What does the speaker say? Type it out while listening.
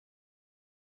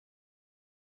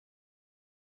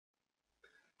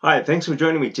Hi, thanks for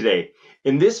joining me today.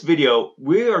 In this video,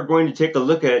 we are going to take a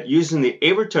look at using the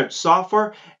AVerTouch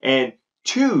software and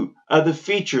two of the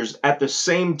features at the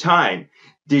same time.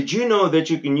 Did you know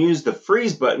that you can use the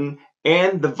freeze button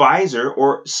and the visor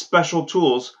or special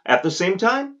tools at the same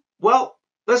time? Well,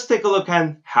 let's take a look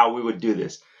at how we would do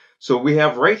this. So we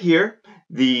have right here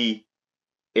the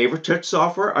AVerTouch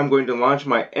software. I'm going to launch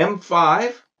my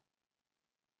M5,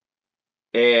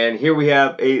 and here we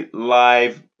have a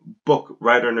live book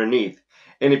right underneath.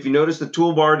 And if you notice the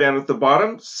toolbar down at the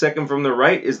bottom, second from the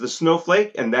right is the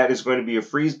snowflake, and that is going to be a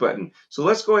freeze button. So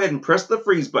let's go ahead and press the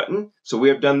freeze button. So we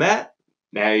have done that.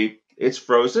 Now it's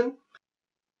frozen.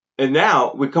 And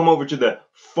now we come over to the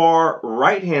far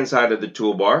right hand side of the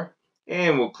toolbar,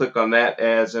 and we'll click on that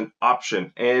as an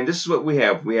option. And this is what we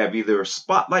have. We have either a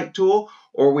spotlight tool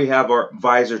or we have our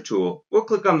visor tool. We'll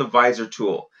click on the visor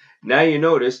tool. Now you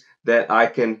notice that I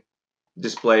can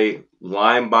display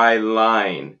line by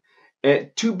line.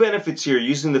 And two benefits here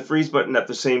using the freeze button at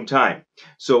the same time.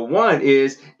 So one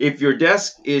is if your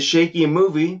desk is shaky and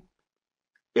moving,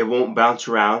 it won't bounce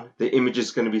around. The image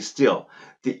is going to be still.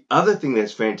 The other thing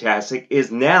that's fantastic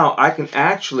is now I can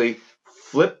actually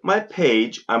flip my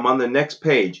page. I'm on the next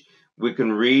page. We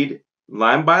can read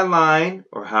line by line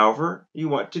or however you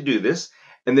want to do this.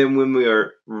 And then when we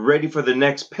are ready for the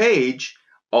next page,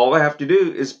 all I have to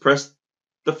do is press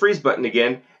the freeze button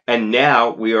again, and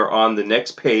now we are on the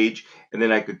next page, and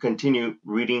then I could continue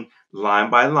reading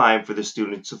line by line for the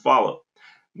students to follow.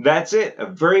 That's it. A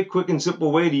very quick and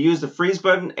simple way to use the freeze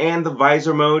button and the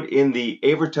visor mode in the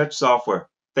AVerTouch software.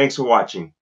 Thanks for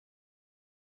watching.